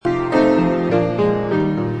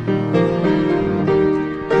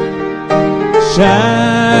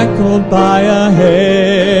shackled by a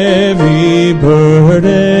heavy burden,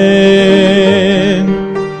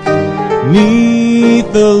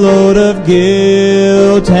 'neath the load of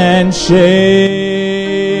guilt and shame.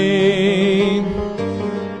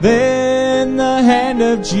 Then the hand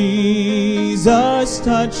of Jesus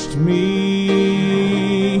touched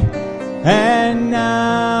me, and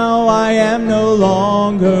now I am no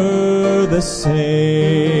longer the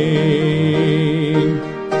same.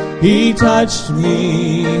 He touched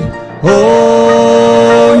me,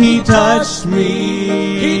 oh, He touched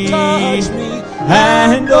me, He touched me,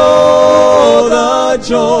 and oh, the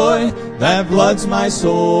joy that floods my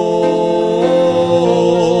soul.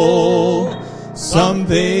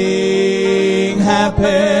 Something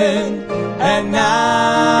happened, and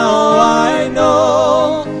now I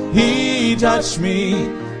know He touched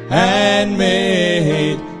me and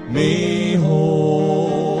made me whole.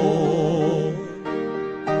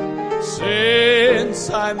 Since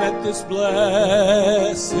I met this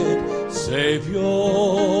blessed Savior,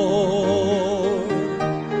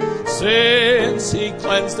 since He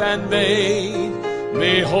cleansed and made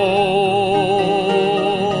me whole,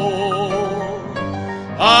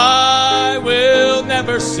 I will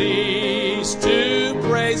never cease to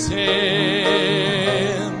praise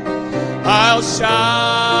Him. I'll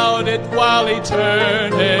shout it while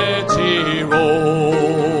eternity rolls.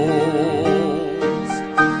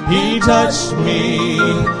 He touched me,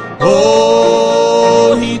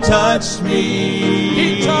 oh, He touched me,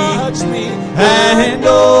 He touched me, and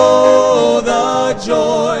oh, the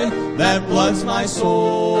joy that floods my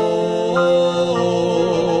soul.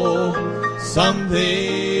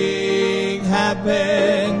 Something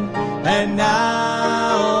happened, and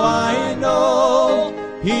now I know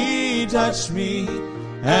He touched me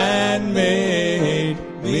and made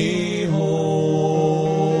me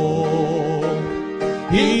whole.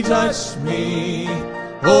 He touched me,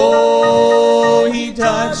 oh, He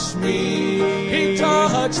touched me, He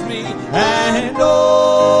touched me, and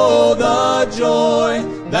oh, the joy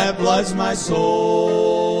that floods my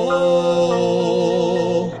soul.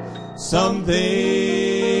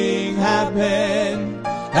 Something happened,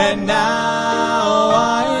 and now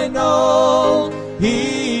I know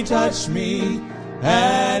He touched me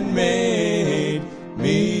and made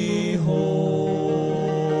me whole.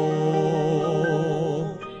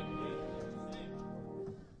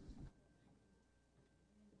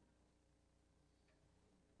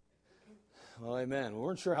 Well, amen. We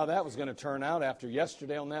weren't sure how that was going to turn out after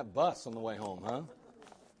yesterday on that bus on the way home, huh?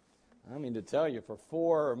 I mean, to tell you, for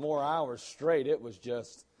 4 or more hours straight, it was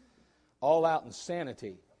just all out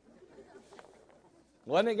insanity.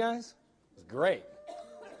 Wasn't it, guys? It was great.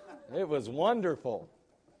 It was wonderful.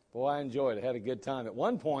 Boy, I enjoyed it. I had a good time. At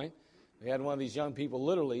one point, we had one of these young people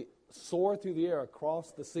literally soar through the air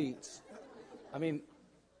across the seats. I mean,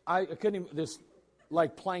 I couldn't even, this,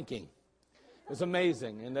 like planking. It was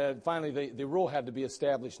amazing. And finally, the rule had to be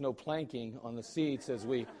established, no planking on the seats as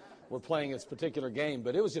we were playing this particular game.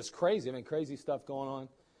 But it was just crazy. I mean, crazy stuff going on.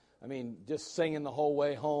 I mean, just singing the whole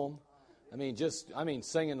way home.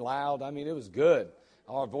 Singing loud. I mean, it was good.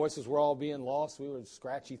 Our voices were all being lost. We were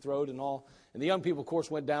scratchy throat and all. And the young people, of course,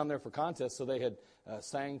 went down there for contests, so they had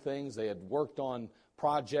sang things. They had worked on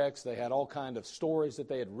projects. They had all kind of stories that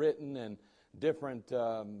they had written and different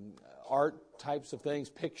art types of things,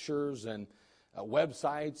 pictures and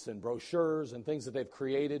websites and brochures and things that they've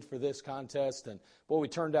created for this contest. And boy, we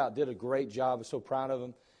turned out, did a great job. I was so proud of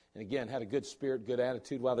them. And again, had a good spirit, good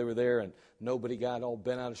attitude while they were there, and nobody got all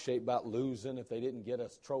bent out of shape about losing if they didn't get a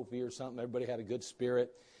trophy or something. Everybody had a good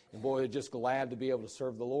spirit. And boy, they're just glad to be able to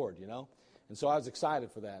serve the Lord, you know. And so I was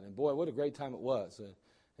excited for that. And boy, what a great time it was.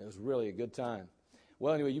 It was really a good time.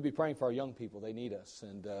 Well, anyway, you be praying for our young people. They need us,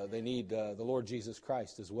 and they need the Lord Jesus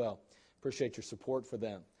Christ as well. Appreciate your support for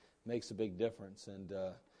them. Makes a big difference. And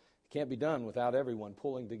it can't be done without everyone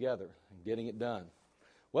pulling together and getting it done.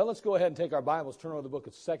 Well, let's go ahead and take our Bibles, turn over to the book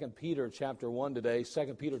of 2 Peter chapter 1 today.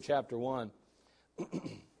 2 Peter chapter 1. 2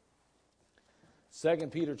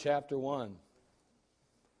 Peter chapter 1.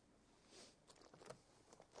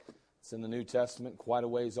 It's in the New Testament, quite a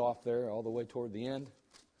ways off there, all the way toward the end.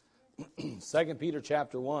 2 Peter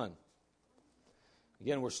chapter 1.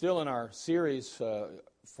 Again, we're still in our series,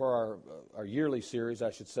 for our yearly series,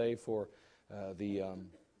 I should say, for not the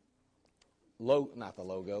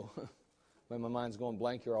logo. When my mind's going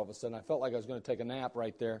blank here all of a sudden. I felt like I was going to take a nap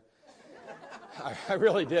right there. I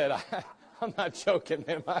really did. I'm not joking,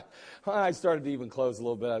 man. I started to even close a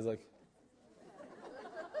little bit. I was like,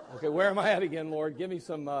 okay, where am I at again, Lord? Give me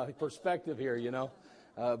some perspective here, you know.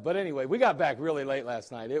 But anyway, we got back really late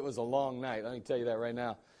last night. It was a long night. Let me tell you that right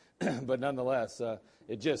now. But nonetheless,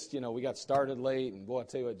 it just, we got started late, and boy, I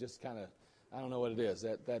tell you what, just kind of, I don't know what it is.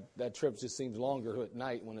 That trip just seems longer at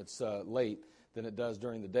night when it's late than it does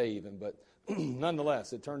during the day even. But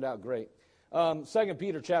nonetheless, it turned out great. 2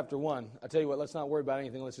 Peter chapter 1. I tell you what, let's not worry about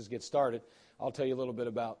anything. Let's just get started. I'll tell you a little bit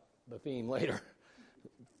about the theme later.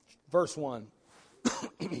 Verse 1.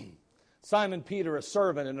 Simon Peter, a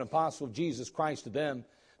servant and an apostle of Jesus Christ, to them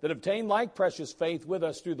that obtain like precious faith with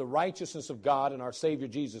us through the righteousness of God and our Savior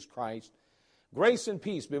Jesus Christ. Grace and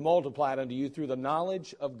peace be multiplied unto you through the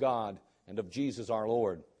knowledge of God and of Jesus our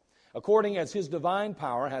Lord, according as his divine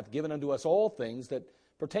power hath given unto us all things that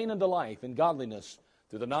pertain unto life and godliness,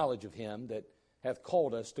 through the knowledge of him that hath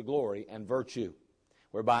called us to glory and virtue,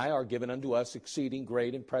 whereby are given unto us exceeding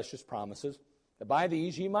great and precious promises, that by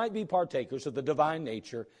these ye might be partakers of the divine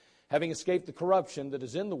nature, having escaped the corruption that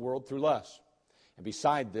is in the world through lust. And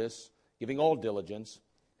beside this, giving all diligence,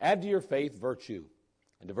 add to your faith virtue,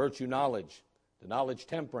 and to virtue knowledge, to knowledge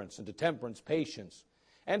temperance, and to temperance patience,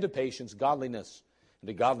 and to patience godliness, and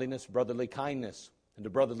to godliness brotherly kindness, and to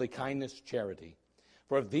brotherly kindness charity.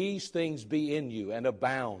 For if these things be in you and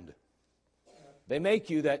abound, they make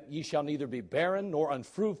you that ye shall neither be barren nor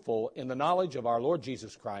unfruitful in the knowledge of our Lord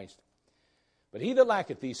Jesus Christ. But he that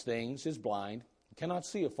lacketh these things is blind, and cannot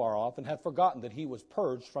see afar off, and hath forgotten that he was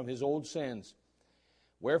purged from his old sins.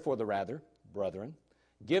 Wherefore the rather, brethren,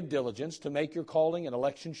 give diligence to make your calling and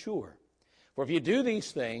election sure. For if you do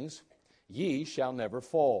these things, ye shall never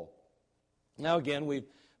fall. Now again, we've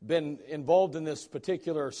been involved in this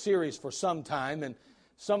particular series for some time, and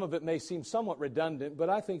some of it may seem somewhat redundant, but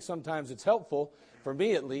I think sometimes it's helpful, for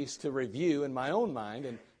me at least, to review in my own mind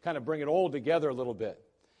and kind of bring it all together a little bit.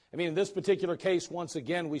 I mean, in this particular case, once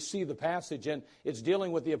again, we see the passage, and it's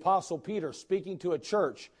dealing with the Apostle Peter speaking to a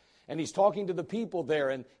church. And he's talking to the people there,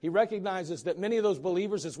 and he recognizes that many of those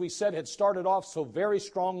believers, as we said, had started off so very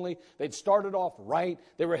strongly. They'd started off right.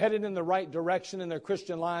 They were headed in the right direction in their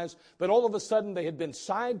Christian lives. But all of a sudden, they had been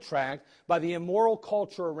sidetracked by the immoral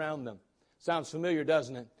culture around them. Sounds familiar,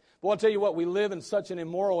 doesn't it? Well, I'll tell you what, we live in such an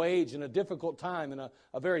immoral age, in a difficult time, in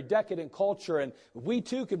a very decadent culture, and we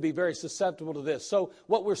too can be very susceptible to this. So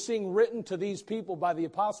what we're seeing written to these people by the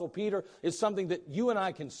Apostle Peter is something that you and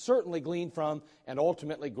I can certainly glean from and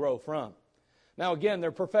ultimately grow from. Now again,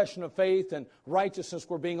 their profession of faith and righteousness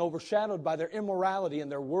were being overshadowed by their immorality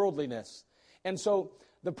and their worldliness. And so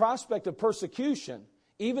the prospect of persecution,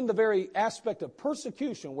 even the very aspect of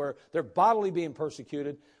persecution where they're bodily being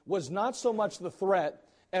persecuted, was not so much the threat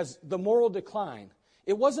as the moral decline.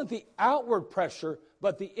 It wasn't the outward pressure,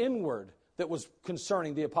 but the inward that was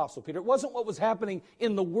concerning the Apostle Peter. It wasn't what was happening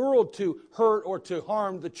in the world to hurt or to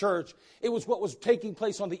harm the church. It was what was taking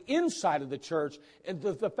place on the inside of the church, and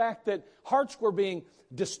the fact that hearts were being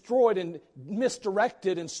destroyed and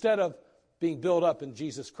misdirected instead of being built up in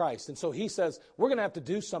Jesus Christ. And so he says, we're going to have to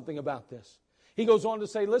do something about this. He goes on to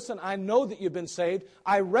say, listen, I know that you've been saved.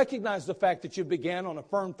 I recognize the fact that you began on a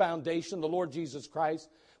firm foundation, the Lord Jesus Christ.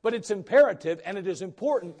 But it's imperative and it is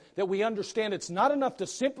important that we understand it's not enough to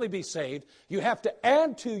simply be saved. You have to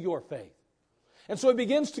add to your faith. And so he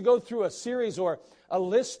begins to go through a series or a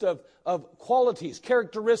list of qualities,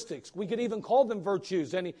 characteristics. We could even call them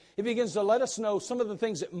virtues. And he begins to let us know some of the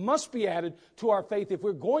things that must be added to our faith if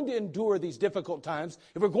we're going to endure these difficult times,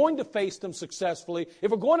 if we're going to face them successfully, if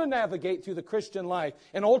we're going to navigate through the Christian life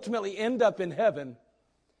and ultimately end up in heaven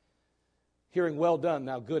hearing, well done,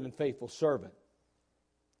 thou good and faithful servant.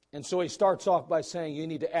 And so he starts off by saying you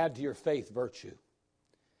need to add to your faith virtue.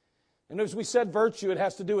 And as we said, virtue, it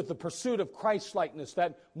has to do with the pursuit of Christ-likeness,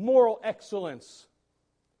 that moral excellence.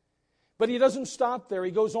 But he doesn't stop there.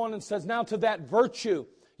 He goes on and says, now to that virtue,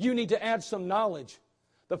 you need to add some knowledge.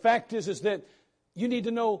 The fact is that you need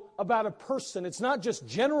to know about a person. It's not just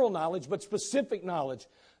general knowledge, but specific knowledge.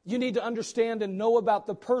 You need to understand and know about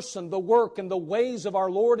the person, the work, and the ways of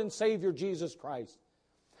our Lord and Savior, Jesus Christ.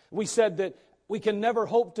 We said that we can never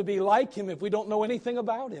hope to be like Him if we don't know anything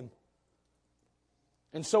about Him.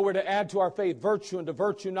 And so we're to add to our faith virtue, and to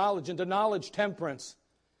virtue knowledge, and to knowledge temperance.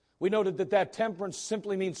 We noted that temperance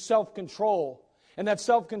simply means self-control. And that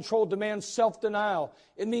self-control demands self-denial.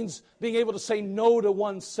 It means being able to say no to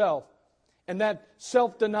oneself. And that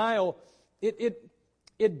self-denial,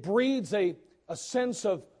 it breeds a sense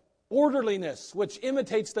of orderliness, which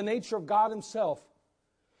imitates the nature of God Himself.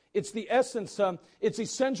 It's the essence, it's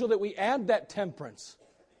essential that we add that temperance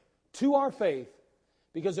to our faith,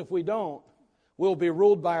 because if we don't, we'll be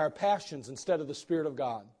ruled by our passions instead of the Spirit of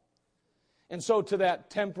God. And so to that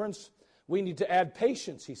temperance, we need to add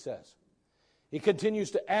patience, he says. He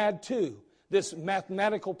continues to add to. This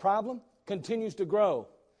mathematical problem continues to grow.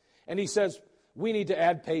 And he says we need to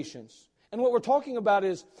add patience. And what we're talking about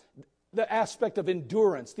is the aspect of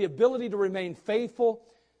endurance, the ability to remain faithful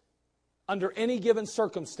under any given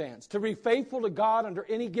circumstance, to be faithful to God under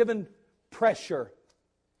any given pressure,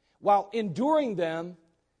 while enduring them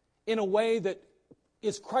in a way that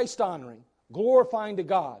is Christ-honoring, glorifying to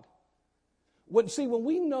God. When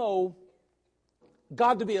we know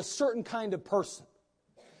God to be a certain kind of person,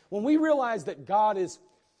 when we realize that God is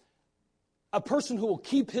a person who will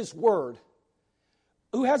keep His word,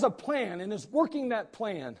 who has a plan and is working that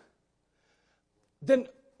plan, then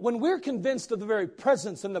when we're convinced of the very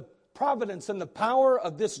presence and the providence and the power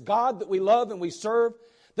of this God that we love and we serve,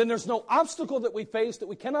 then there's no obstacle that we face that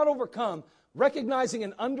we cannot overcome, recognizing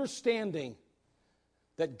and understanding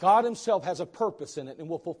that God Himself has a purpose in it and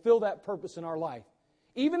will fulfill that purpose in our life.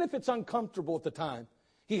 Even if it's uncomfortable at the time,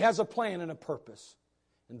 He has a plan and a purpose.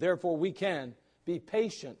 And therefore we can be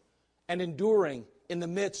patient and enduring in the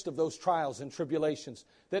midst of those trials and tribulations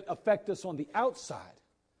that affect us on the outside.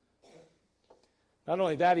 Not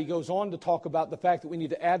only that, he goes on to talk about the fact that we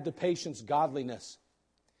need to add to patience godliness.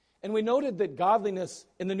 And we noted that godliness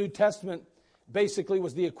in the New Testament basically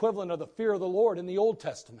was the equivalent of the fear of the Lord in the Old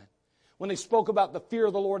Testament. When they spoke about the fear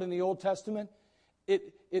of the Lord in the Old Testament,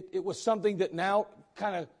 it was something that now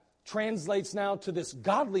kind of translates now to this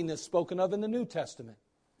godliness spoken of in the New Testament.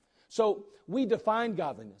 So we defined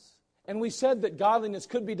godliness. And we said that godliness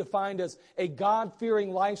could be defined as a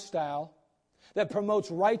God-fearing lifestyle that promotes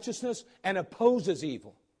righteousness and opposes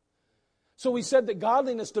evil. So we said that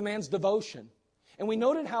godliness demands devotion. And we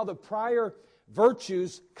noted how the prior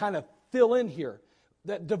virtues kind of fill in here.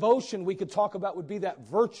 That devotion we could talk about would be that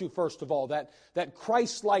virtue, first of all, that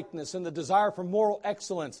Christ-likeness and the desire for moral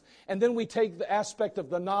excellence. And then we take the aspect of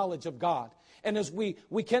the knowledge of God. And as we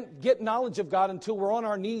can't get knowledge of God until we're on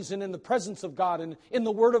our knees and in the presence of God and in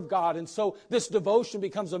the Word of God. And so this devotion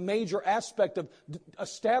becomes a major aspect of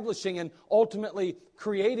establishing and ultimately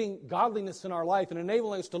creating godliness in our life and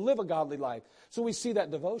enabling us to live a godly life. So we see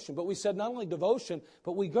that devotion. But we said not only devotion,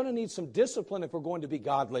 but we're going to need some discipline if we're going to be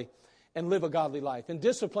godly and live a godly life. And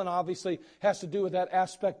discipline obviously has to do with that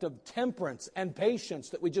aspect of temperance and patience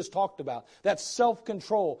that we just talked about. That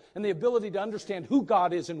self-control and the ability to understand who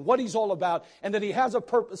God is and what He's all about and that He has a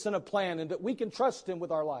purpose and a plan and that we can trust Him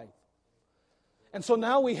with our life. And so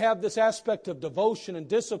now we have this aspect of devotion and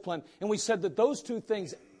discipline, and we said that those two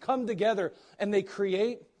things come together and they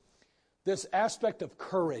create this aspect of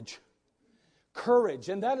courage. Courage,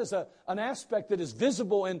 and that is an aspect that is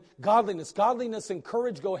visible in godliness. Godliness and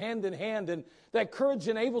courage go hand in hand, and that courage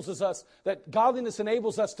enables us, that godliness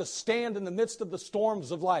enables us to stand in the midst of the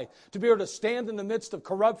storms of life, to be able to stand in the midst of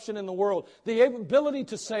corruption in the world. The ability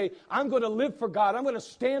to say, I'm going to live for God, I'm going to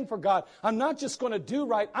stand for God. I'm not just going to do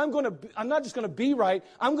right, I'm not just going to be right,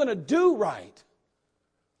 I'm going to do right.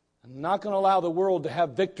 I'm not going to allow the world to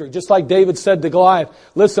have victory. Just like David said to Goliath,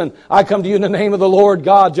 listen, I come to you in the name of the Lord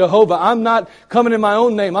God, Jehovah. I'm not coming in my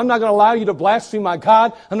own name. I'm not going to allow you to blaspheme my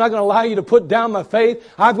God. I'm not going to allow you to put down my faith.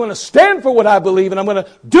 I'm going to stand for what I believe, and I'm going to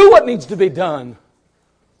do what needs to be done.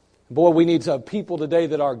 Boy, we need people today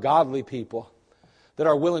that are godly people, that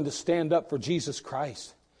are willing to stand up for Jesus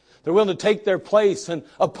Christ. They're willing to take their place and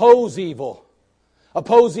oppose evil.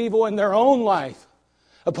 Oppose evil in their own life.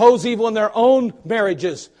 Oppose evil in their own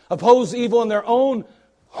marriages. Oppose evil in their own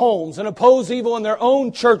homes. And oppose evil in their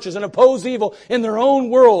own churches. And oppose evil in their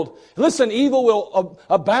own world. Listen, evil will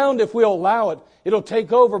abound if we'll allow it. It'll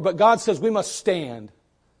take over. But God says we must stand.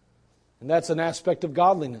 And that's an aspect of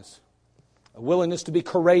godliness. A willingness to be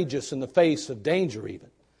courageous in the face of danger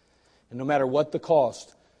even. And no matter what the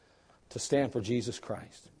cost, to stand for Jesus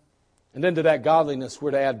Christ. And then to that godliness,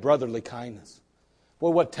 we're to add brotherly kindness.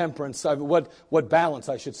 Well, what temperance, what balance,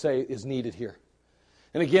 I should say, is needed here.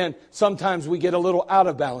 And again, sometimes we get a little out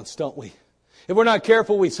of balance, don't we? If we're not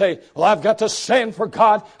careful, we say, well, I've got to stand for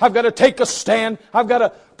God. I've got to take a stand. I've got to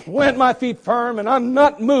plant my feet firm, and I'm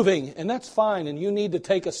not moving. And that's fine, and you need to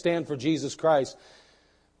take a stand for Jesus Christ.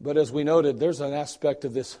 But as we noted, there's an aspect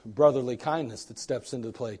of this brotherly kindness that steps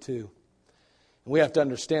into play too. And we have to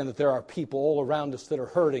understand that there are people all around us that are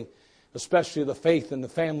hurting, especially the faith and the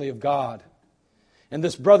family of God. And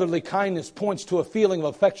this brotherly kindness points to a feeling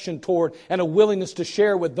of affection toward and a willingness to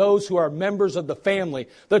share with those who are members of the family,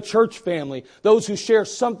 the church family, those who share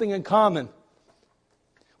something in common.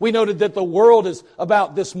 We noted that the world is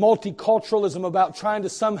about this multiculturalism, about trying to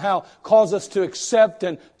somehow cause us to accept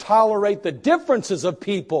and tolerate the differences of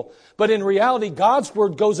people. But in reality, God's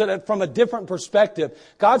Word goes at it from a different perspective.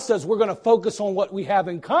 God says we're going to focus on what we have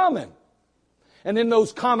in common. And in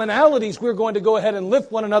those commonalities, we're going to go ahead and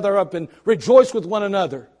lift one another up and rejoice with one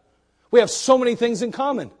another. We have so many things in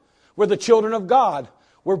common. We're the children of God.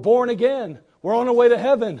 We're born again. We're on our way to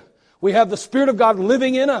heaven. We have the Spirit of God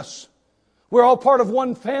living in us. We're all part of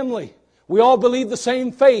one family. We all believe the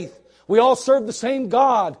same faith. We all serve the same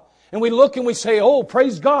God. And we look and we say, oh,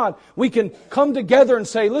 praise God. We can come together and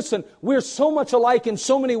say, listen, we're so much alike in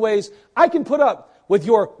so many ways. I can put up with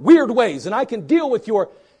your weird ways and I can deal with your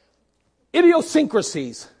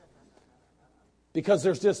idiosyncrasies because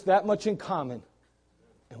there's just that much in common.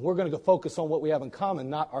 And we're going to go focus on what we have in common,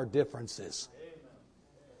 not our differences.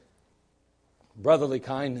 Brotherly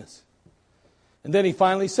kindness. And then he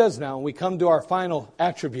finally says now, and we come to our final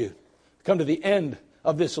attribute, come to the end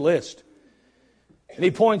of this list. And he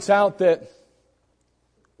points out that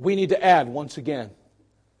we need to add once again.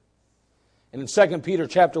 And in 2 Peter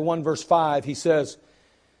chapter 1, verse 5, he says,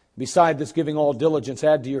 beside this giving all diligence,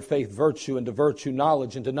 add to your faith virtue, and to virtue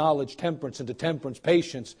knowledge, and to knowledge temperance, and to temperance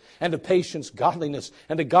patience, and to patience godliness,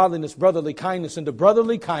 and to godliness brotherly kindness, and to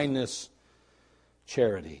brotherly kindness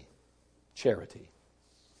charity. Charity.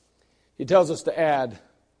 He tells us to add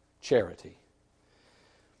charity.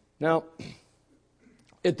 Now,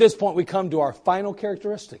 at this point we come to our final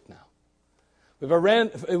characteristic now.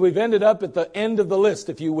 We've ended up at the end of the list,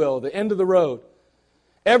 if you will, the end of the road.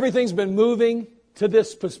 Everything's been moving to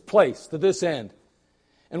this place, to this end.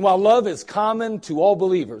 And while love is common to all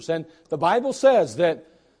believers, and the Bible says that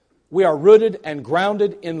we are rooted and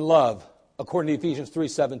grounded in love, according to Ephesians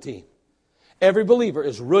 3:17. Every believer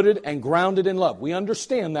is rooted and grounded in love. We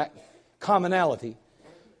understand that commonality.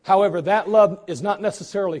 However, that love is not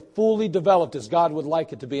necessarily fully developed as God would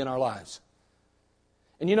like it to be in our lives.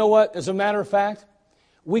 And you know what? As a matter of fact,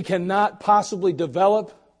 we cannot possibly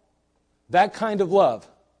develop that kind of love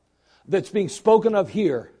that's being spoken of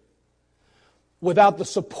here without the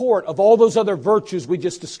support of all those other virtues we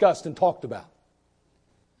just discussed and talked about.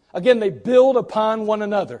 Again, they build upon one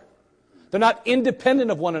another. They're not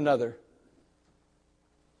independent of one another.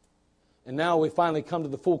 And now we finally come to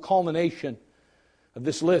the full culmination of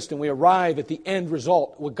this list, and we arrive at the end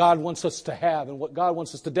result, what God wants us to have and what God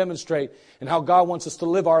wants us to demonstrate and how God wants us to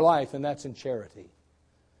live our life, and that's in charity.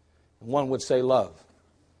 And one would say love.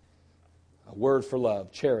 A word for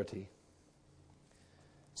love, charity.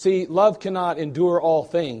 See, love cannot endure all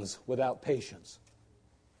things without patience.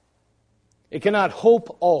 It cannot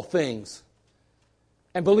hope all things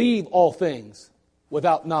and believe all things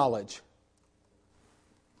without knowledge.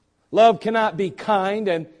 Love cannot be kind,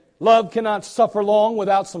 and love cannot suffer long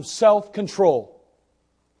without some self-control.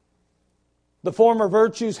 The former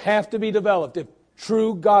virtues have to be developed if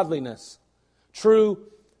true godliness, true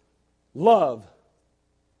love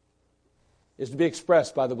is to be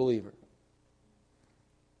expressed by the believer.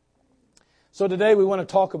 So today we want to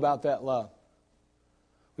talk about that love.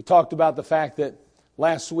 We talked about the fact that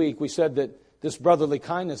last week we said that this brotherly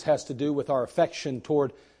kindness has to do with our affection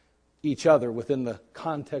toward each other within the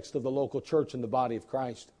context of the local church and the body of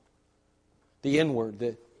Christ. The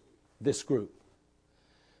inward, this group.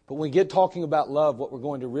 But when we get talking about love, what we're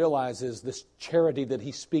going to realize is this charity that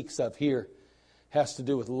he speaks of here has to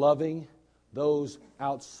do with loving those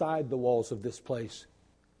outside the walls of this place,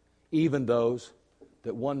 even those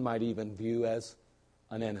that one might even view as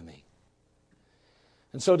an enemy.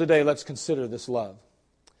 And so today, let's consider this love.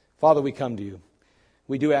 Father, we come to you.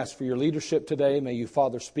 We do ask for your leadership today. May you,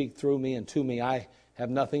 Father, speak through me and to me. I have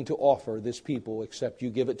nothing to offer this people except you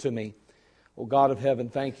give it to me. Oh, God of heaven,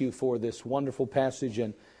 thank you for this wonderful passage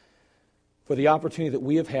and for the opportunity that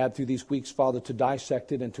we have had through these weeks, Father, to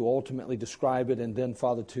dissect it and to ultimately describe it and then,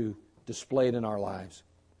 Father, to display it in our lives.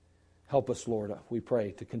 Help us, Lord, we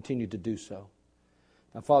pray, to continue to do so.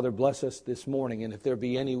 Now, Father, bless us this morning, and if there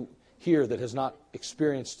be any here that has not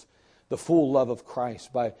experienced the full love of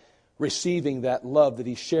Christ by receiving that love that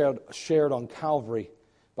he shared on Calvary,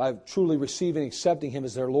 by truly receiving, accepting him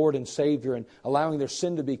as their Lord and Savior and allowing their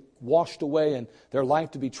sin to be washed away and their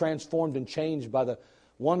life to be transformed and changed by the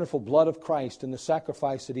wonderful blood of Christ and the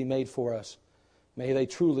sacrifice that he made for us. May they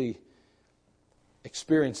truly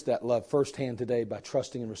experience that love firsthand today by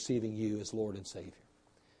trusting and receiving you as Lord and Savior.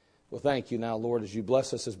 Well, thank you now, Lord, as you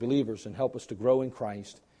bless us as believers and help us to grow in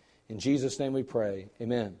Christ. In Jesus' name we pray.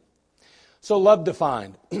 Amen. So love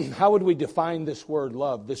defined. How would we define this word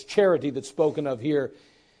love, this charity that's spoken of here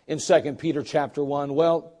in 2 Peter chapter 1?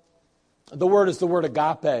 Well, the word is the word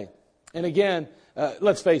agape. And again,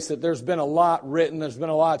 let's face it, there's been a lot written, there's been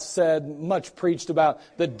a lot said, much preached about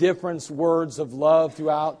the different words of love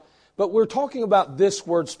throughout. But we're talking about this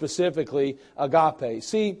word specifically, agape.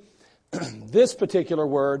 See, this particular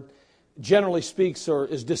word generally speaks or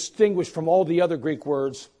is distinguished from all the other Greek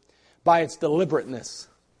words by its deliberateness,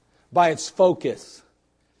 by its focus.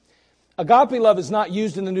 Agape love is not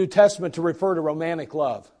used in the New Testament to refer to romantic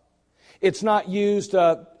love. It's not used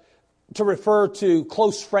to refer to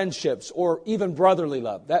close friendships or even brotherly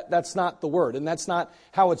love. That's not the word, and that's not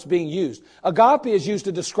how it's being used. Agape is used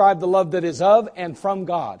to describe the love that is of and from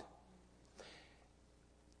God,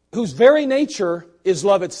 whose very nature is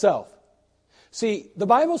love itself. See, the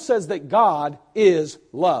Bible says that God is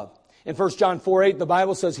love. In 1 John 4:8, the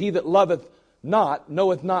Bible says, "He that loveth not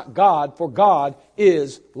knoweth not God, for God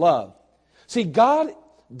is love." See, God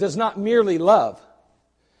does not merely love.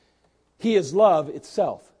 He is love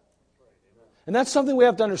itself. And that's something we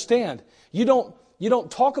have to understand. You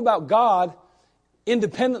don't talk about God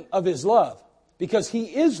independent of His love, because He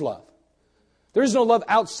is love. There is no love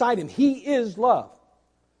outside Him. He is love.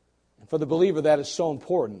 And for the believer, that is so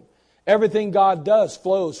important. Everything God does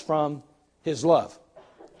flows from His love.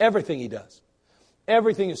 Everything He does.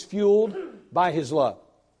 Everything is fueled by His love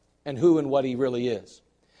and who and what He really is.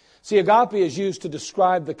 See, agape is used to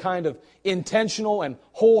describe the kind of intentional and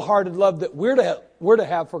wholehearted love that we're to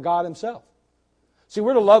have for God Himself. See,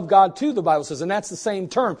 we're to love God too, the Bible says, and that's the same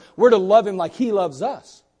term. We're to love Him like He loves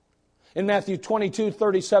us. In Matthew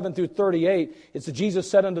 22:37 through 38, it's that Jesus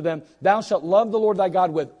said unto them, "Thou shalt love the Lord thy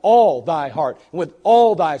God with all thy heart, and with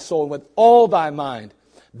all thy soul, and with all thy mind.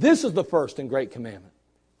 This is the first and great commandment."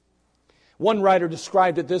 One writer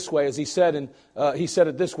described it this way, as he said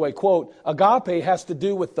it this way, quote, "Agape has to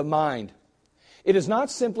do with the mind. It is not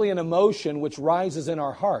simply an emotion which rises in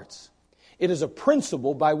our hearts. It is a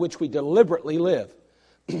principle by which we deliberately live.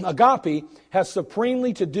 Agape has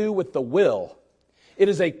supremely to do with the will. It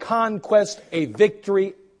is a conquest, a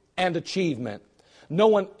victory, and achievement. No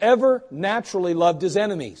one ever naturally loved his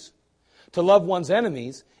enemies. To love one's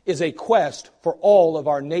enemies is a quest for all of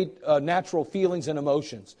our natural feelings and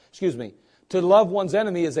emotions. To love one's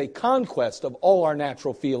enemy is a conquest of all our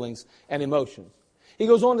natural feelings and emotions." He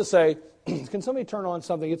goes on to say, can somebody turn on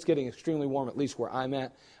something? It's getting extremely warm, at least where I'm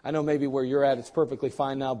at. I know maybe where you're at it's perfectly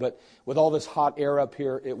fine now, but with all this hot air up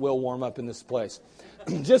here, it will warm up in this place.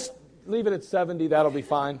 Just leave it at 70. That'll be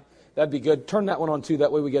fine. That'd be good. Turn that one on too.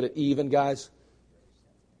 That way we get it even, guys.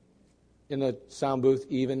 In the sound booth,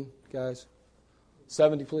 even, guys.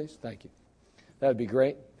 70, please. Thank you. That'd be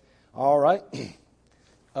great. All right.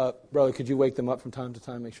 Brother, could you wake them up from time to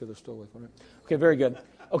time? Make sure they're still awake. All right. Okay, very good.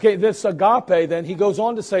 Okay, this agape, then, he goes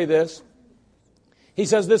on to say this. He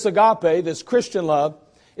says this agape, this Christian love,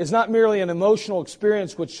 is not merely an emotional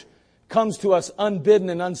experience which comes to us unbidden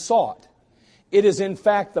and unsought. It is, in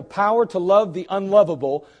fact, the power to love the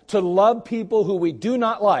unlovable, to love people who we do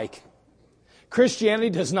not like. Christianity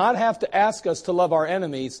does not have to ask us to love our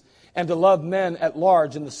enemies and to love men at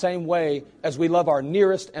large in the same way as we love our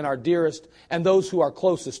nearest and our dearest and those who are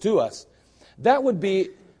closest to us. That would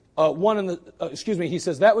be he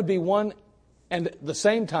says that would be one and at the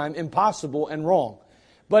same time impossible and wrong.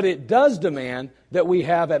 But it does demand that we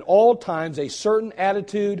have at all times a certain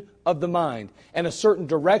attitude of the mind and a certain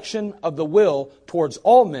direction of the will towards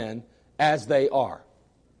all men as they are.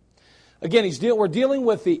 Again, we're dealing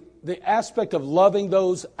with the aspect of loving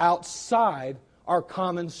those outside our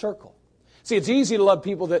common circle. See, it's easy to love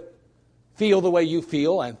people that feel the way you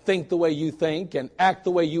feel and think the way you think and act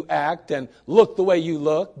the way you act and look the way you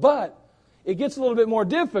look, but it gets a little bit more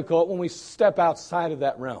difficult when we step outside of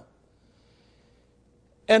that realm.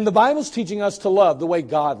 And the Bible's teaching us to love the way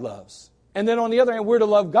God loves. And then on the other hand, we're to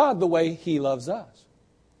love God the way He loves us.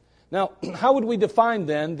 Now, how would we define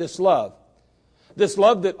then this love? This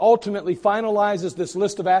love that ultimately finalizes this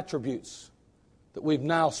list of attributes that we've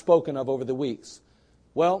now spoken of over the weeks.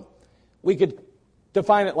 Well, we could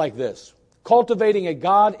define it like this: cultivating a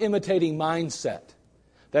God-imitating mindset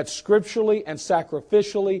that scripturally and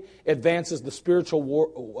sacrificially advances the spiritual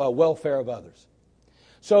welfare of others.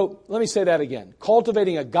 So let me say that again.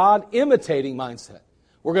 Cultivating a God-imitating mindset.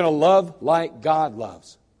 We're going to love like God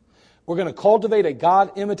loves. We're going to cultivate a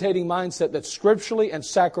God-imitating mindset that scripturally and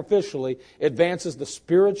sacrificially advances the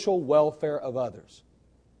spiritual welfare of others.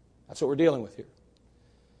 That's what we're dealing with here.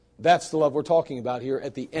 That's the love we're talking about here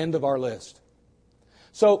at the end of our list.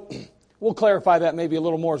 So we'll clarify that maybe a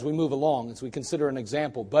little more as we move along, as we consider an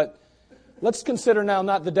example. But let's consider now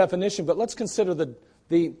not the definition, but let's consider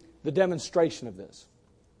the demonstration of this.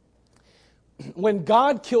 When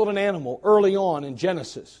God killed an animal early on in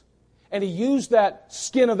Genesis, and He used that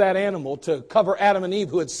skin of that animal to cover Adam and Eve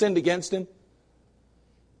who had sinned against Him,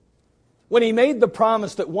 when He made the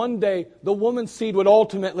promise that one day the woman's seed would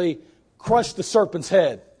ultimately crush the serpent's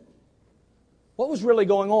head, what was really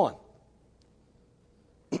going on?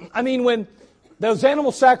 I mean, when those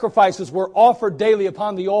animal sacrifices were offered daily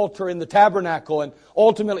upon the altar in the tabernacle and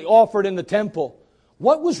ultimately offered in the temple,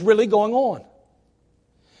 what was really going on?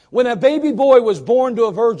 When a baby boy was born to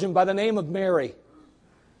a virgin by the name of Mary,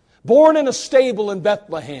 born in a stable in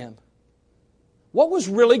Bethlehem, What was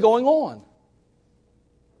really going on?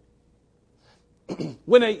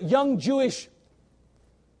 When a young Jewish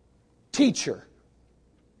teacher,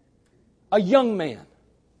 a young man,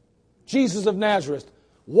 Jesus of Nazareth,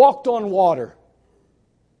 walked on water,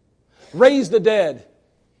 raised the dead,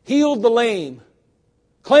 healed the lame,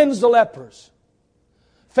 cleansed the lepers,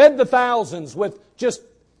 fed the thousands with just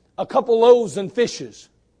a couple loaves and fishes.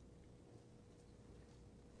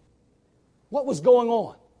 What was going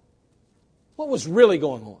on? What was really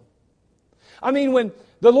going on? I mean, when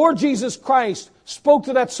the Lord Jesus Christ spoke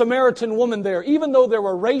to that Samaritan woman there, even though there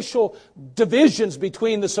were racial divisions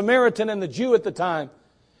between the Samaritan and the Jew at the time,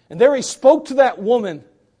 and there He spoke to that woman,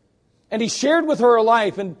 and He shared with her a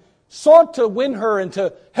life and sought to win her and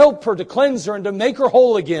to help her, to cleanse her and to make her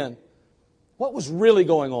whole again. What was really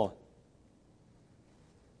going on?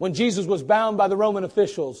 When Jesus was bound by the Roman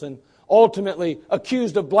officials and ultimately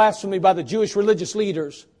accused of blasphemy by the Jewish religious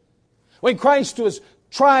leaders, when Christ was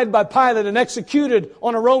tried by Pilate and executed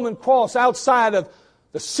on a Roman cross outside of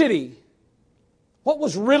the city, what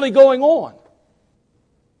was really going on?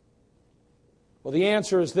 Well, the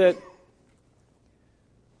answer is that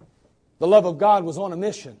the love of God was on a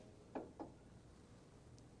mission.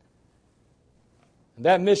 And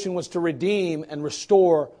that mission was to redeem and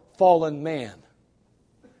restore fallen man.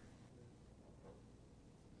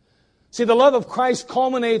 See, the love of Christ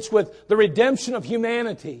culminates with the redemption of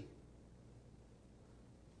humanity.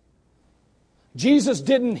 Jesus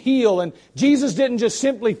didn't heal, and Jesus didn't just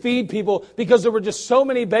simply feed people because there were just so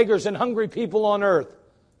many beggars and hungry people on earth.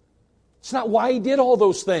 It's not why He did all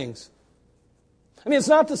those things. I mean, it's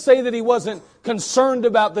not to say that He wasn't concerned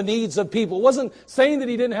about the needs of people. It wasn't saying that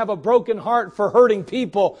He didn't have a broken heart for hurting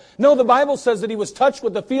people. No, the Bible says that He was touched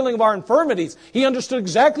with the feeling of our infirmities. He understood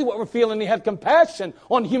exactly what we're feeling. He had compassion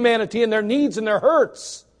on humanity and their needs and their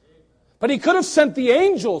hurts. But He could have sent the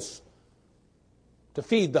angels to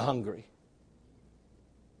feed the hungry,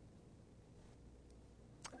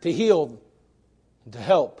 to heal, and to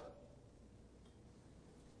help.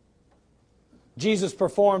 Jesus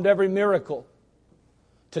performed every miracle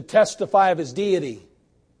to testify of His deity.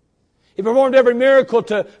 He performed every miracle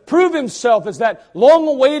to prove Himself as that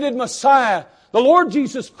long-awaited Messiah, the Lord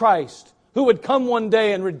Jesus Christ, who would come one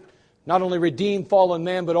day and not only redeem fallen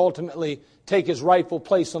man, but ultimately take His rightful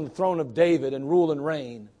place on the throne of David and rule and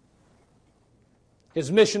reign. His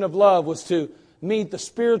mission of love was to meet the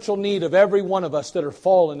spiritual need of every one of us that are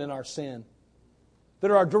fallen in our sin, that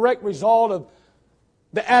are a direct result of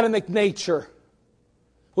the Adamic nature,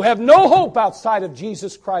 who have no hope outside of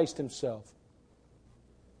Jesus Christ Himself.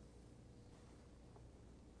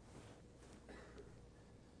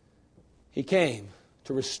 He came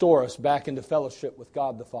to restore us back into fellowship with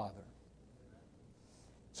God the Father,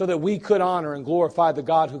 so that we could honor and glorify the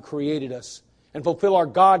God who created us and fulfill our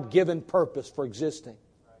God-given purpose for existing.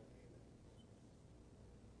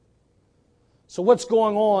 So what's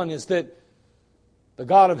going on is that the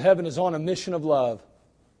God of heaven is on a mission of love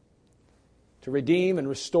to redeem and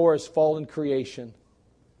restore His fallen creation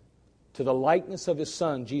to the likeness of His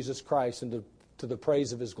Son, Jesus Christ, and to the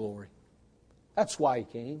praise of His glory. That's why He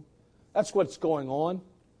came. That's what's going on.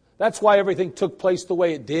 That's why everything took place the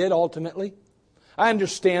way it did, ultimately. I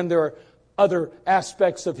understand there are other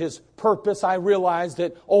aspects of His purpose. I realize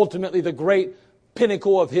that ultimately the great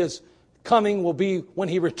pinnacle of His coming will be when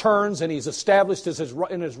He returns and He's established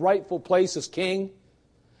in His rightful place as King.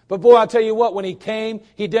 But boy, I'll tell you what, when He came,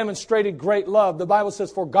 He demonstrated great love. The Bible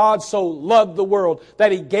says, "For God so loved the world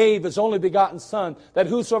that He gave His only begotten Son, that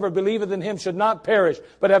whosoever believeth in Him should not perish,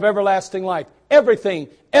 but have everlasting life." Everything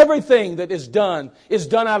that is done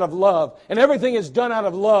out of love. And everything is done out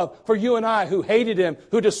of love for you and I, who hated Him,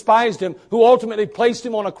 who despised Him, who ultimately placed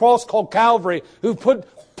Him on a cross called Calvary, who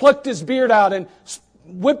plucked His beard out and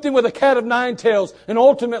whipped Him with a cat of nine tails, and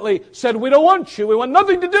ultimately said, "We don't want you. We want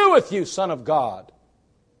nothing to do with you, Son of God."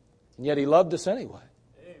 And yet He loved us anyway.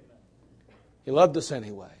 Amen. He loved us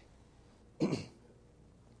anyway.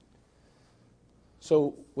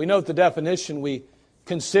 So we note the definition. We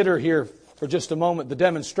consider here for just a moment the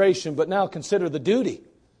demonstration, but now consider the duty.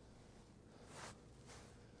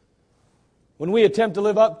 When we attempt to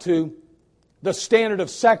live up to the standard of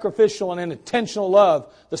sacrificial and intentional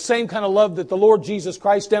love, the same kind of love that the Lord Jesus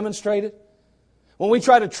Christ demonstrated, when we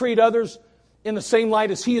try to treat others in the same light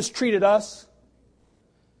as He has treated us,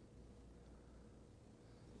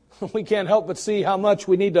 we can't help but see how much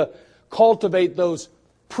we need to cultivate those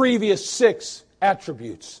previous 6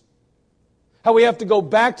 attributes. How we have to go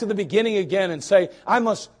back to the beginning again and say, I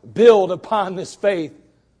must build upon this faith.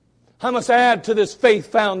 I must add to this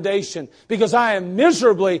faith foundation because I am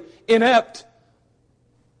miserably inept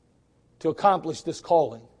to accomplish this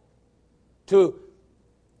calling. to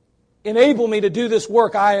enable me to do this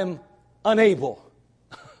work, I am unable.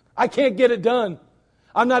 I can't get it done.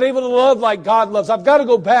 I'm not able to love like God loves. I've got to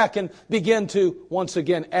go back and begin to, once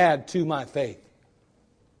again, add to my faith.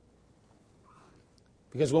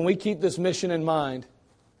 Because when we keep this mission in mind,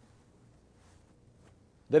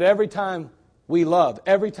 that every time we love,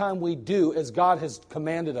 every time we do as God has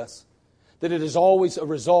commanded us, that it is always a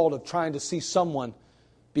result of trying to see someone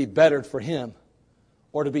be bettered for Him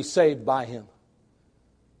or to be saved by Him.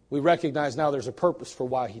 We recognize now there's a purpose for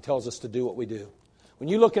why He tells us to do what we do. When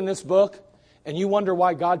you look in this book and you wonder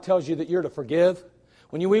why God tells you that you're to forgive,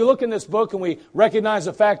 when we look in this book and we recognize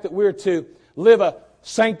the fact that we're to live a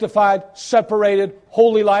sanctified, separated,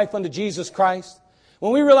 holy life unto Jesus Christ,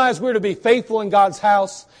 when we realize we're to be faithful in God's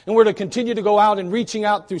house and we're to continue to go out and reaching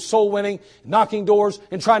out through soul winning, knocking doors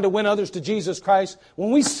and trying to win others to Jesus Christ, when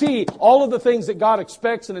we see all of the things that God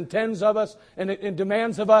expects and intends of us and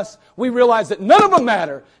demands of us, we realize that none of them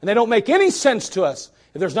matter and they don't make any sense to us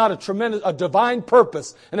if there's not a divine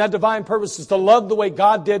purpose. And that divine purpose is to love the way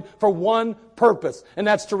God did for one purpose, and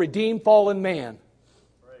that's to redeem fallen man.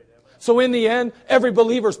 So in the end, every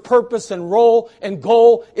believer's purpose and role and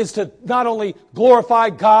goal is to not only glorify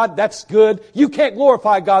God, that's good. You can't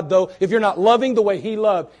glorify God, though, if you're not loving the way He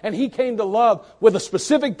loved. And He came to love with a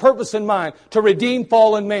specific purpose in mind, to redeem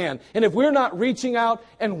fallen man. And if we're not reaching out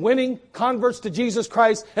and winning converts to Jesus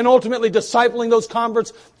Christ and ultimately discipling those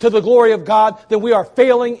converts to the glory of God, then we are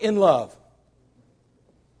failing in love.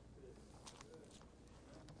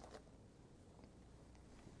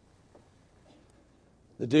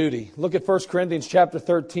 The duty. Look at 1 Corinthians chapter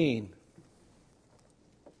 13.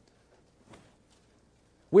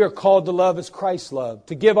 We are called to love as Christ loved,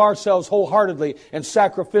 to give ourselves wholeheartedly and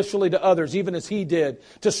sacrificially to others, even as He did,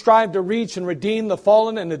 to strive to reach and redeem the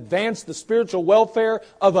fallen and advance the spiritual welfare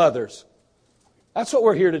of others. That's what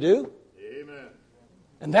we're here to do. Amen.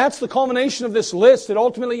 And that's the culmination of this list. It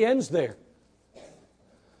ultimately ends there.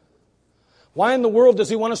 Why in the world does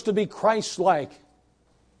He want us to be Christ-like?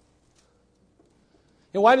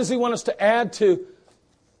 And why does He want us to add to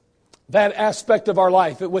that aspect of our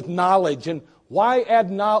life with knowledge? And why add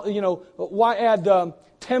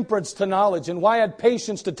temperance to knowledge? And why add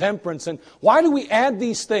patience to temperance? And why do we add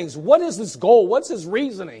these things? What is this goal? What's His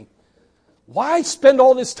reasoning? Why spend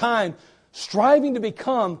all this time striving to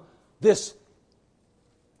become this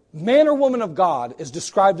man or woman of God as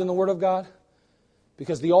described in the Word of God?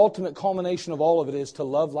 Because the ultimate culmination of all of it is to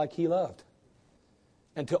love like He loved.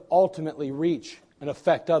 And to ultimately reach and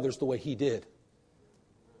affect others the way He did.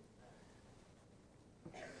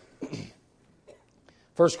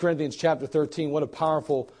 1 Corinthians chapter 13, what a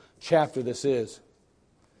powerful chapter this is.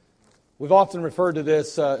 We've often referred to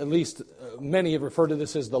this, at least many have referred to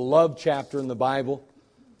this as the love chapter in the Bible.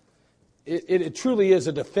 It truly is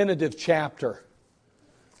a definitive chapter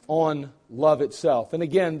on love itself. And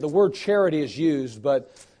again, the word charity is used,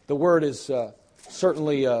 but the word is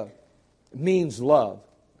certainly means love.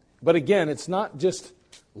 But again, it's not just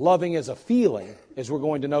loving as a feeling, as we're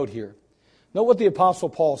going to note here. Note what the Apostle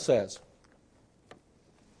Paul says.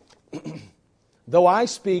 Though I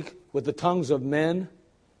speak with the tongues of men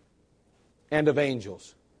and of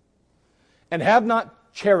angels, and have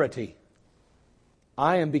not charity,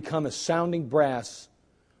 I am become a sounding brass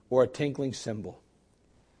or a tinkling cymbal.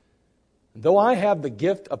 Though I have the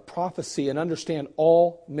gift of prophecy and understand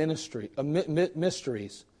all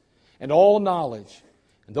mysteries and all knowledge,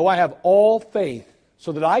 and though I have all faith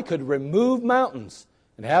so that I could remove mountains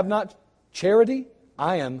and have not charity,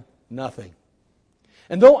 I am nothing.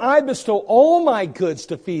 And though I bestow all my goods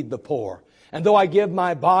to feed the poor, and though I give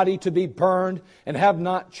my body to be burned and have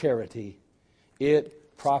not charity,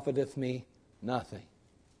 it profiteth me nothing.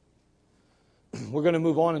 We're going to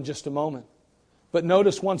move on in just a moment. But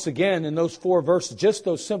notice once again in those 4 verses, just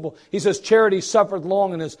those simple, he says, charity suffereth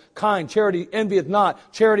long and is kind. Charity envieth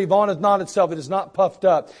not. Charity vaunteth not itself. It is not puffed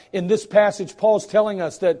up. In this passage, Paul's telling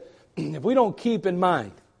us that if we don't keep in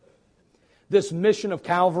mind this mission of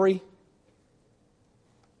Calvary,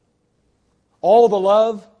 all the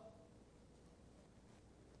love,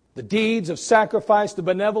 the deeds of sacrifice, the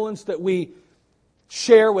benevolence that we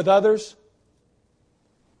share with others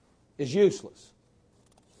is useless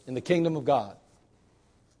in the kingdom of God.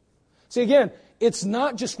 See, again, it's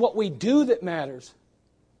not just what we do that matters.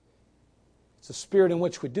 It's the spirit in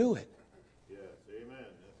which we do it. Yes, amen.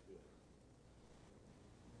 That's good.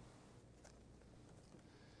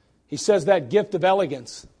 He says that gift of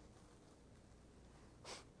elegance.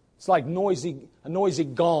 It's like a noisy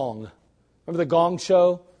gong. Remember the Gong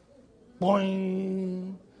Show?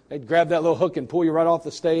 Boing! They'd grab that little hook and pull you right off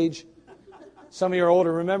the stage. Some of you are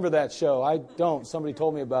older, remember that show. I don't. Somebody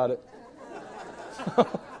told me about it.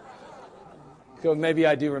 So maybe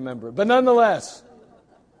I do remember it. But nonetheless,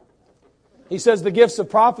 he says the gifts of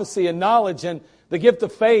prophecy and knowledge and the gift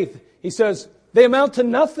of faith, he says, they amount to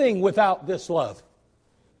nothing without this love.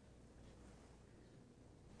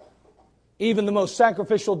 Even the most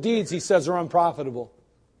sacrificial deeds, he says, are unprofitable.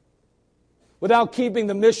 Without keeping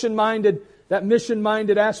the mission-minded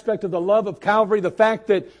aspect of the love of Calvary, the fact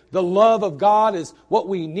that the love of God is what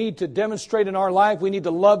we need to demonstrate in our life. We need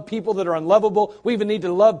to love people that are unlovable. We even need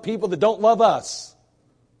to love people that don't love us.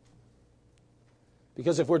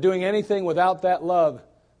 Because if we're doing anything without that love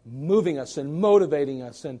moving us and motivating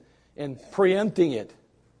us and preempting it,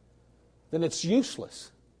 then it's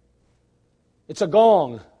useless. It's a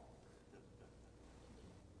gong.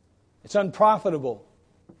 It's unprofitable.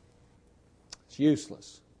 It's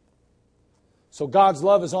useless. So God's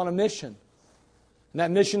love is on a mission. And that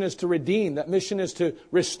mission is to redeem. That mission is to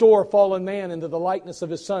restore fallen man into the likeness of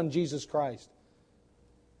His Son, Jesus Christ.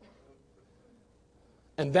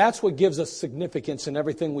 And that's what gives us significance in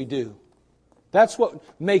everything we do. That's what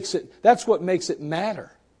makes it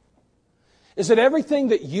matter. Is that everything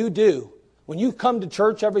that you do, when you come to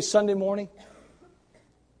church every Sunday morning,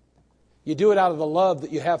 you do it out of the love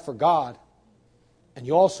that you have for God. And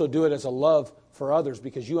you also do it as a love for others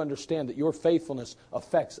because you understand that your faithfulness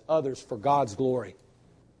affects others for God's glory.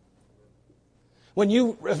 When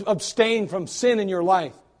you abstain from sin in your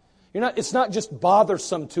life, it's not just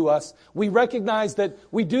bothersome to us. We recognize that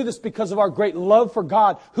we do this because of our great love for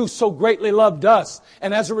God who so greatly loved us.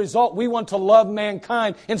 And as a result, we want to love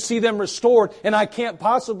mankind and see them restored. And I can't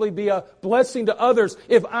possibly be a blessing to others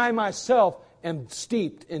if I myself am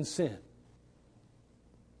steeped in sin.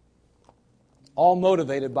 All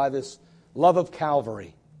motivated by this love of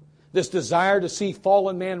Calvary, this desire to see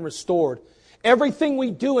fallen man restored. Everything we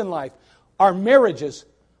do in life, our marriages,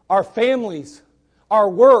 our families, our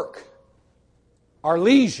work, our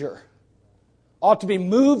leisure, ought to be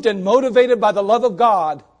moved and motivated by the love of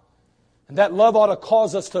God. And that love ought to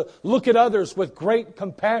cause us to look at others with great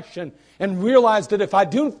compassion and realize that if I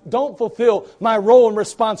don't fulfill my role and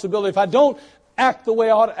responsibility, if I don't act the way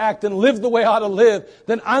I ought to act and live the way I ought to live,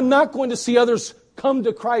 then I'm not going to see others come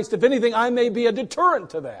to Christ. If anything, I may be a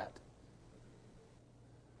deterrent to that.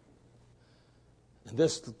 And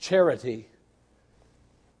this charity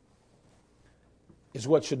is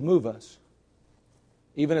what should move us,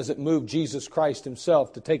 even as it moved Jesus Christ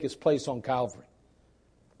Himself to take His place on Calvary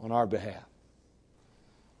on our behalf.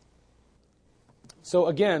 So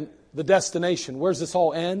again, the destination. Where does this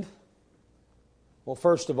all end? Well,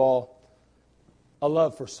 first of all, a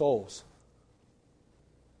love for souls.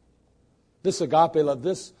 This agape love,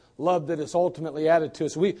 this love that is ultimately added to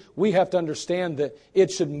us, we have to understand that it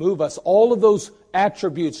should move us. All of those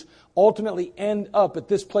attributes ultimately end up at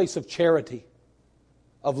this place of charity,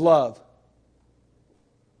 of love.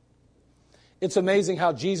 It's amazing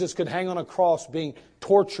how Jesus could hang on a cross being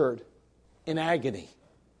tortured in agony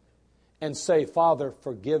and say, Father,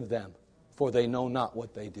 forgive them, for they know not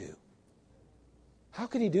what they do. How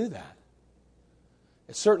could He do that?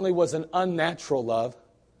 It certainly was an unnatural love.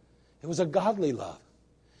 It was a godly love.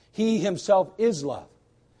 He Himself is love.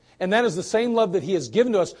 And that is the same love that He has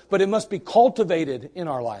given to us, but it must be cultivated in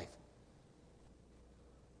our life.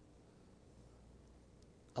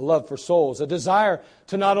 A love for souls, a desire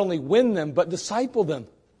to not only win them, but disciple them.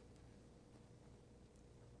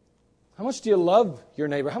 How much do you love your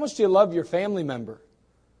neighbor? How much do you love your family member?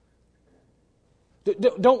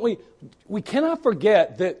 Don't we cannot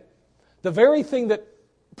forget that the very thing that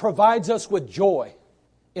provides us with joy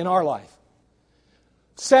in our life,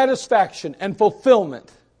 satisfaction and fulfillment,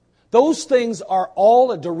 those things are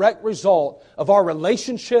all a direct result of our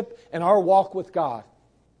relationship and our walk with God.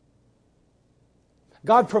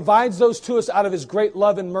 God provides those to us out of His great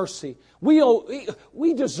love and mercy.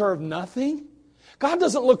 We deserve nothing. God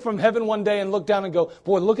doesn't look from heaven one day and look down and go,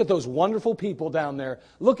 boy, look at those wonderful people down there.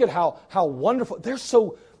 Look at how wonderful. They're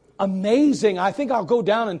so amazing. I think I'll go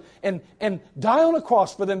down and die on a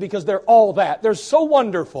cross for them because they're all that. They're so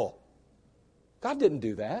wonderful. God didn't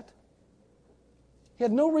do that. He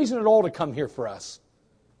had no reason at all to come here for us.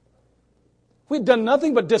 We've done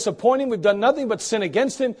nothing but disappoint Him. We've done nothing but sin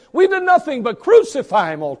against Him. We've done nothing but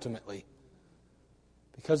crucify Him ultimately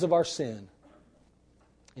because of our sin.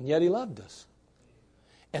 And yet He loved us.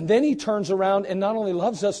 And then He turns around and not only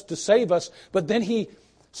loves us to save us, but then He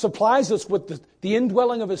supplies us with the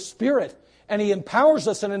indwelling of His Spirit. And He empowers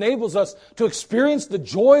us and enables us to experience the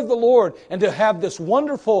joy of the Lord and to have this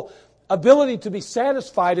wonderful ability to be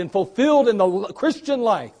satisfied and fulfilled in the Christian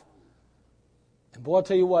life. And boy, I'll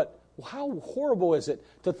tell you what, how horrible is it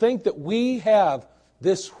to think that we have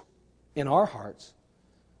this in our hearts,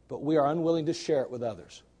 but we are unwilling to share it with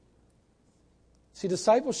others. See,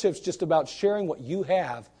 discipleship is just about sharing what you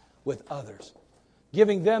have with others,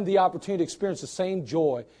 giving them the opportunity to experience the same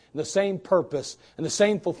joy and the same purpose and the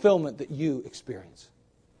same fulfillment that you experience.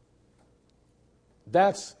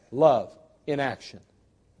 That's love in action.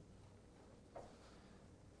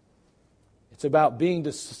 It's about being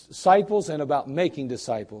disciples and about making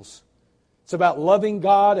disciples. It's about loving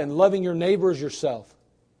God and loving your neighbor as yourself.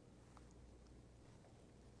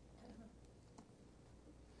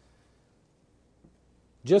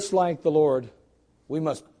 Just like the Lord, we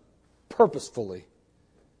must purposefully,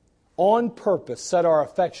 on purpose, set our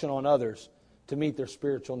affection on others to meet their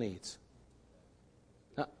spiritual needs.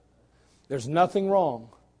 Now, there's nothing wrong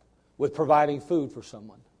with providing food for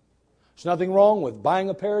someone. There's nothing wrong with buying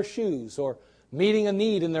a pair of shoes or meeting a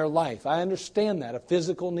need in their life. I understand that, a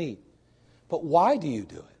physical need. But why do you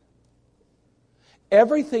do it?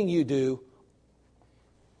 Everything you do,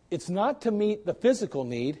 it's not to meet the physical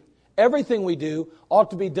need. Everything we do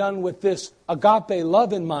ought to be done with this agape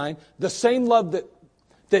love in mind, the same love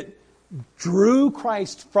that drew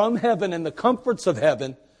Christ from heaven and the comforts of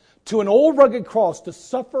heaven to an old rugged cross to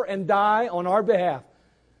suffer and die on our behalf,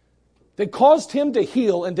 that caused Him to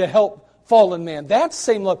heal and to help fallen man. That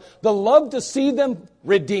same love, the love to see them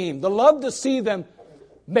redeemed, the love to see them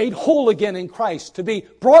made whole again in Christ, to be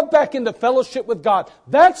brought back into fellowship with God.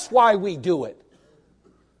 That's why we do it.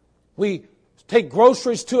 We take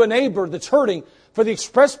groceries to a neighbor that's hurting for the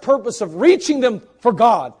express purpose of reaching them for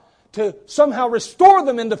God, to somehow restore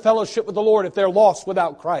them into fellowship with the Lord if they're lost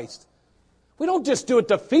without Christ. We don't just do it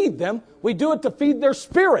to feed them, we do it to feed their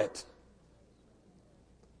spirit.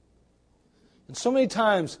 And so many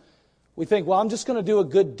times we think, well, I'm just going to do a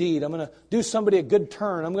good deed. I'm going to do somebody a good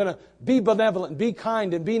turn. I'm going to be benevolent, be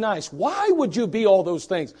kind, and be nice. Why would you be all those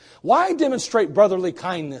things? Why demonstrate brotherly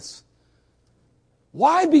kindness?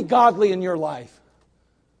 Why be godly in your life?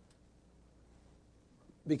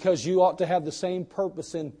 Because you ought to have the same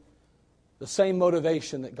purpose and the same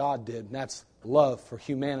motivation that God did, and that's love for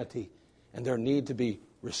humanity and their need to be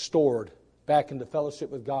restored back into fellowship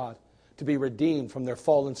with God, to be redeemed from their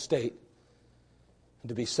fallen state, and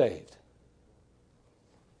to be saved.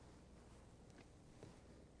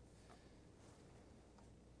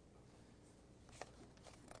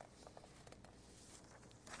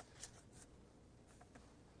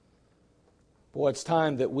 Boy, it's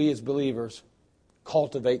time that we as believers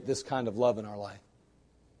cultivate this kind of love in our life.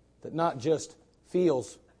 That not just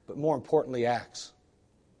feels, but more importantly acts.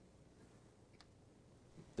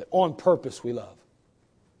 That on purpose we love.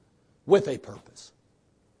 With a purpose.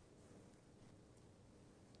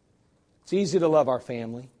 It's easy to love our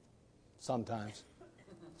family. Sometimes.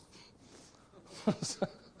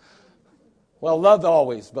 Well, love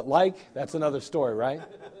always, but that's another story, right?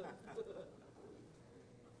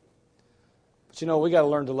 But you know, we got to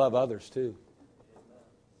learn to love others too.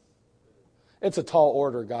 It's a tall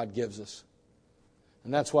order God gives us.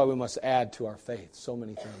 And that's why we must add to our faith so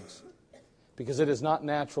many things. Because it is not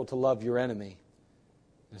natural to love your enemy.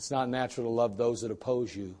 It's not natural to love those that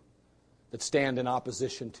oppose you, that stand in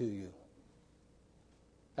opposition to you.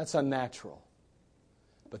 That's unnatural.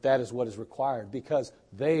 But that is what is required, because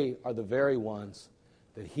they are the very ones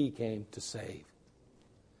that He came to save.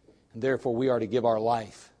 And therefore we are to give our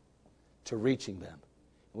life to reaching them.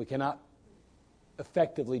 We cannot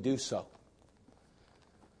effectively do so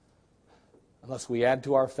unless we add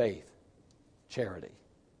to our faith charity.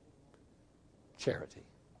 Charity.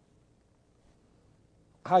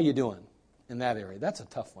 How you doing in that area? That's a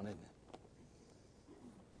tough one, isn't it?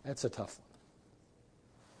 That's a tough one.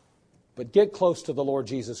 But get close to the Lord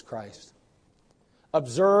Jesus Christ.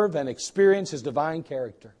 Observe and experience His divine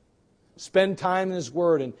character. Spend time in His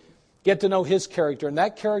Word and get to know His character, and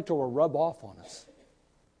that character will rub off on us.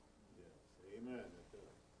 Amen.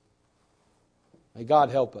 May God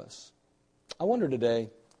help us. I wonder today,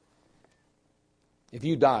 if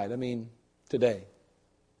you died, today,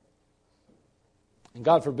 and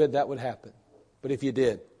God forbid that would happen, but if you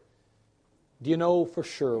did, do you know for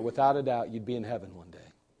sure, without a doubt, you'd be in heaven one day?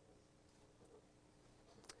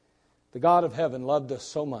 The God of heaven loved us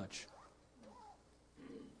so much.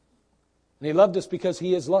 And He loved us because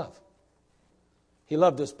He is love. He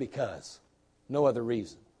loved us because, no other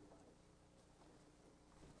reason.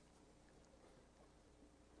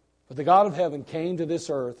 But the God of heaven came to this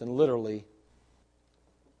earth and literally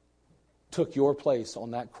took your place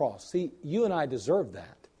on that cross. See, you and I deserve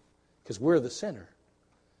that because we're the sinner.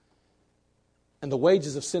 And the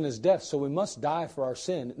wages of sin is death, so we must die for our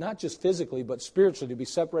sin, not just physically, but spiritually, to be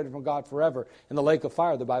separated from God forever in the lake of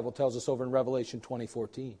fire, the Bible tells us over in Revelation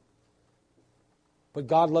 20:14. But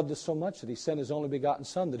God loved us so much that He sent His only begotten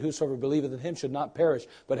Son, that whosoever believeth in Him should not perish,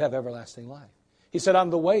 but have everlasting life. He said, I'm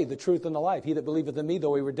the way, the truth, and the life. He that believeth in Me,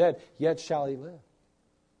 though he were dead, yet shall he live.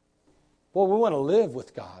 Well, we want to live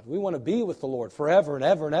with God. We want to be with the Lord forever and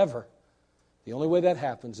ever and ever. The only way that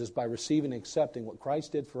happens is by receiving and accepting what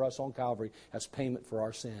Christ did for us on Calvary as payment for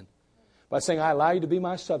our sin. By saying, I allow you to be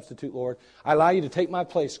my substitute, Lord. I allow you to take my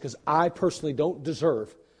place because I personally don't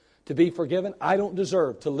deserve to be forgiven. I don't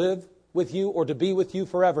deserve to live with you or to be with you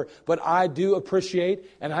forever. But I do appreciate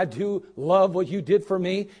and I do love what you did for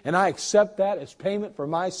me. And I accept that as payment for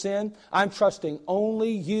my sin. I'm trusting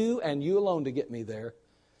only you and you alone to get me there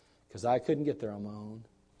because I couldn't get there on my own.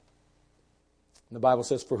 And the Bible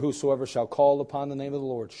says, for whosoever shall call upon the name of the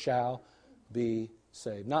Lord shall be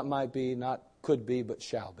saved. Not might be, not could be, but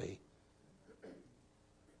shall be.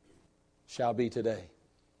 Shall be today.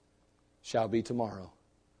 Shall be tomorrow.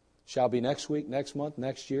 Shall be next week, next month,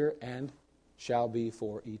 next year, and shall be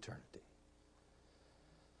for eternity.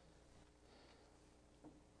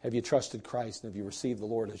 Have you trusted Christ and have you received the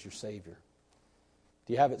Lord as your Savior?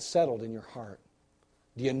 Do you have it settled in your heart?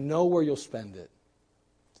 Do you know where you'll spend it?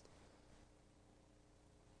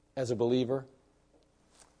 As a believer,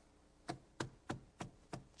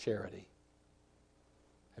 charity.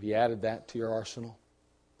 Have you added that to your arsenal?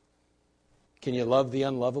 Can you love the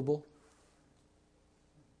unlovable?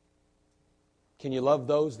 Can you love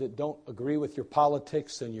those that don't agree with your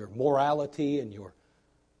politics and your morality and your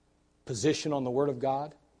position on the Word of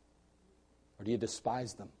God? Or do you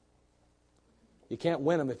despise them? You can't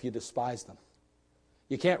win them if you despise them.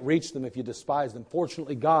 You can't reach them if you despise them.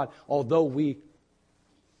 Fortunately, God, although we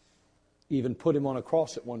even put Him on a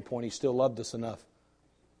cross at one point, He still loved us enough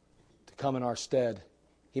to come in our stead.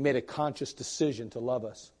 He made a conscious decision to love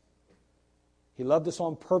us. He loved us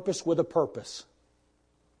on purpose with a purpose.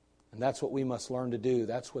 And that's what we must learn to do.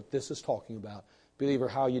 That's what this is talking about. Believer,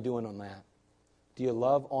 how are you doing on that? Do you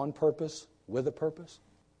love on purpose with a purpose?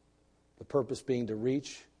 The purpose being to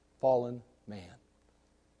reach fallen man.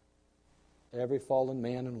 Every fallen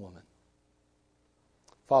man and woman.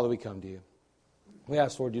 Father, we come to you. We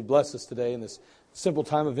ask, Lord, you'd bless us today in this simple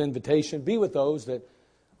time of invitation. Be with those that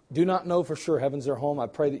do not know for sure heaven's their home. I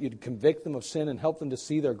pray that you'd convict them of sin and help them to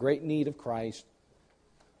see their great need of Christ.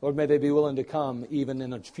 Lord, may they be willing to come even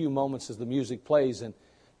in a few moments as the music plays and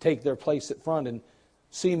take their place at front and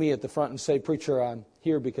see me at the front and say, Preacher, I'm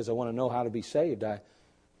here because I want to know how to be saved.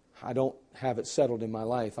 I don't have it settled in my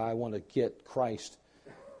life. I want to get Christ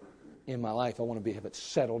in my life. I want to have it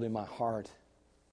settled in my heart.